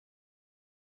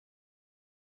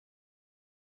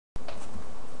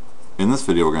In this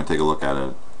video we're going to take a look at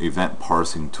an event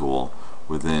parsing tool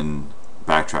within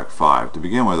Backtrack 5. To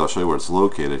begin with, I'll show you where it's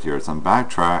located here. It's on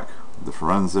Backtrack, the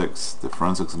forensics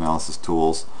analysis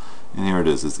tools, and here it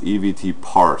is. It's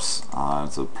evtparse.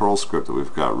 It's a Perl script that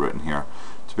we've got written here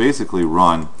to basically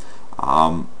run,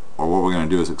 or what we're going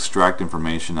to do is extract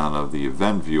information out of the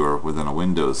event viewer within a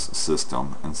Windows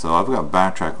system. And so I've got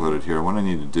Backtrack loaded here. What I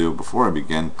need to do before I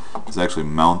begin is actually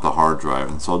mount the hard drive.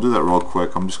 And so I'll do that real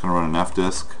quick. I'm just going to run an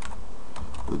fdisk,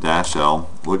 the -L,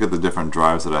 look at the different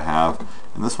drives that I have,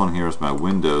 and this one here is my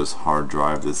Windows hard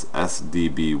drive, this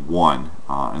SDB1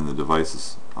 in the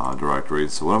devices directory.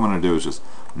 So what I'm going to do is just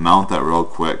mount that real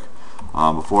quick.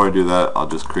 Before I do that, I'll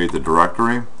just create the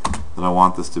directory that I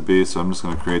want this to be. So I'm just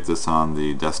going to create this on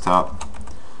the desktop,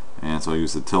 and so I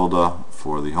use the tilde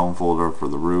for the home folder for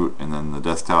the root, and then the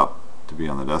desktop to be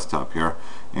on the desktop here.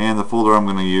 And the folder I'm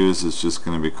going to use is just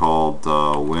going to be called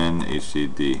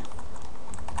WinHDD.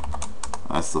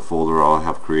 That's the folder I'll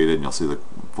have created, and you'll see the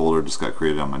folder just got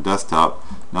created on my desktop.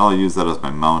 Now I'll use that as my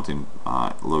mounting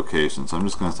location. So I'm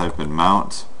just going to type in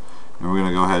mount, and we're going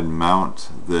to go ahead and mount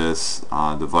this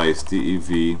device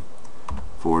dev/sdb1.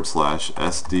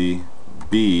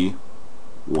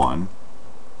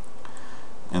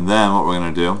 And then what we're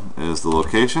going to do is the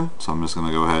location. So I'm just going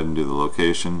to go ahead and do the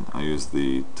location. I use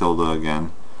the tilde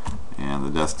again, and the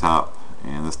desktop,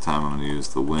 and this time I'm going to use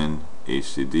the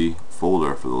WinHDD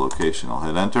folder for the location. I'll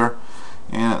hit enter,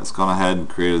 and it's gone ahead and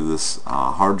created this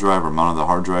hard drive, or mounted the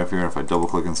hard drive here. If I double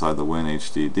click inside the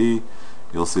WinHDD,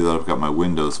 you'll see that I've got my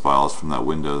Windows files from that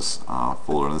Windows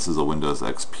folder, and this is a Windows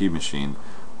XP machine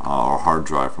or hard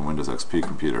drive from Windows XP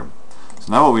computer.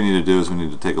 So now what we need to do is we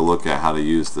need to take a look at how to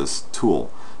use this tool.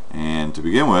 And to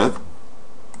begin with,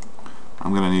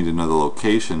 I'm going to need to know the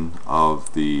location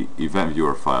of the event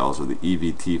viewer files, or the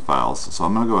EVT files. So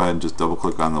I'm going to go ahead and just double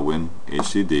click on the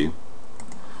WinHDD.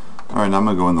 Alright, now I'm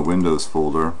going to go in the Windows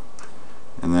folder,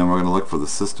 and then we're going to look for the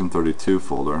System32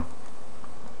 folder.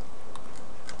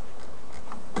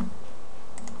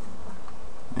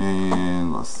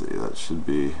 And let's see, that should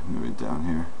be maybe down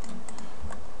here.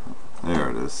 There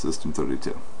it is,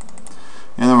 System32.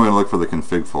 And then we're going to look for the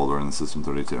config folder in the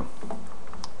System32.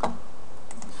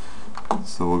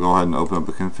 So we'll go ahead and open up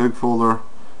the config folder.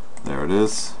 There it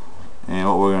is. And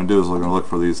what we're going to do is we're going to look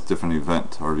for these different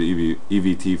event or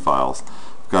EVT files.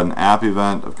 I've got an app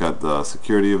event, I've got the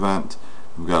security event,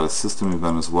 we've got a system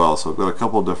event as well. So I've got a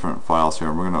couple different files here,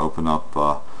 and we're going to open up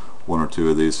one or two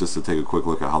of these just to take a quick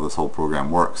look at how this whole program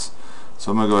works.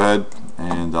 So I'm going to go ahead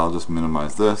and I'll just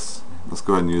minimize this. Let's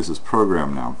go ahead and use this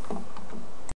program now.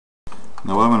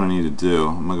 Now what I'm going to need to do,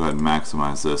 I'm going to go ahead and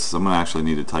maximize this. So I'm going to actually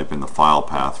need to type in the file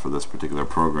path for this particular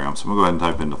program. So I'm going to go ahead and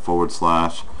type into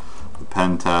 /, the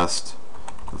pen test,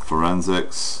 the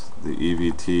forensics, the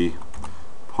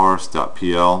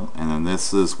evtparse.pl, and then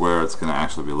this is where it's going to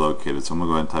actually be located. So I'm going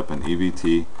to go ahead and type in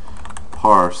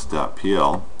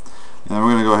evtparse.pl, and then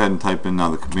we're going to go ahead and type in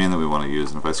now the command that we want to use.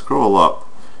 And if I scroll up,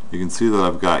 you can see that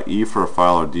I've got E for a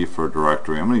file or D for a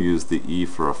directory. I'm going to use the E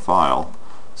for a file.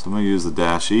 So I'm going to use the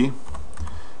 -E,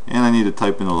 and I need to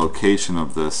type in the location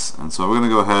of this. And so we're going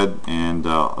to go ahead and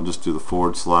I'll just do the /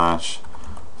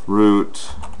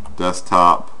 root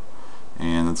desktop,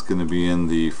 and it's going to be in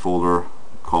the folder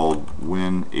called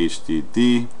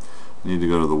WinHDD. I need to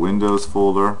go to the Windows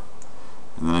folder,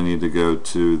 and then I need to go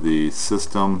to the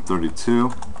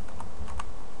System32.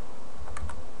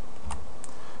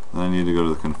 Then I need to go to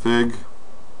the config,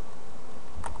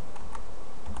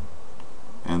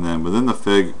 and then within the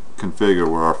config are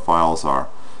where our files are.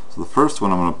 So the first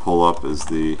one I'm going to pull up is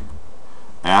the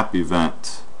app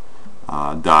event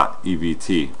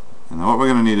 .evt. And then what we're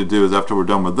going to need to do is, after we're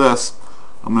done with this,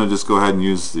 I'm going to just go ahead and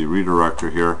use the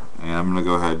redirector here, and I'm going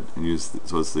to go ahead and use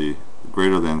so it's the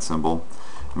greater than symbol,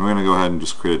 and we're going to go ahead and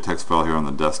just create a text file here on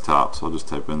the desktop. So I'll just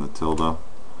type in the tilde,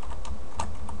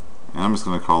 and I'm just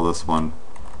going to call this one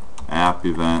app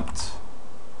event.txt.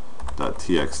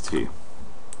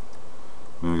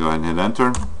 I'm going to go ahead and hit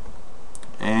enter,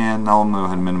 and now I'm going to go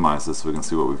ahead and minimize this so we can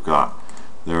see what we've got.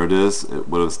 There it is.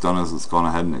 What it's done is it's gone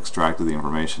ahead and extracted the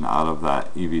information out of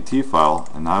that EVT file,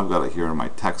 and now I've got it here in my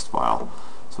text file.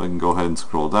 So I can go ahead and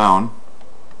scroll down,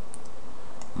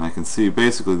 and I can see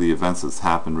basically the events that's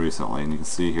happened recently, and you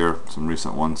can see here some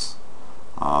recent ones.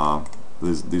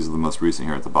 These are the most recent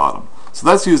here at the bottom. So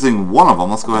that's using one of them.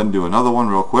 Let's go ahead and do another one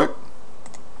real quick.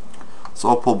 So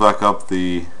I'll pull back up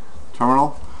the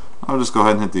terminal. I'll just go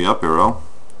ahead and hit the up arrow,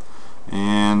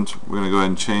 and we're going to go ahead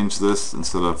and change this.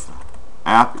 Instead of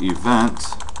app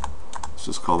event, let's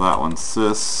just call that one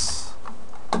sys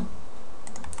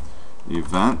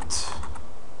event.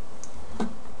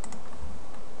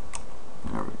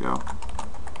 There we go.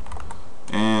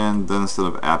 And then instead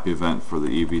of app event for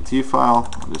the EVT file,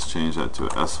 I'll just change that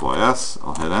to SYS.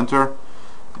 I'll hit enter.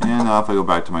 And now if I go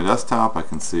back to my desktop, I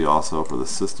can see also for the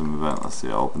system event, let's see,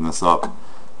 I'll open this up.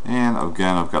 And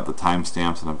again, I've got the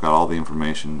timestamps and I've got all the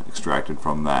information extracted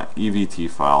from that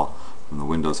EVT file from the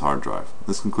Windows hard drive.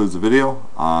 This concludes the video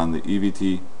on the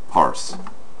EVT parse.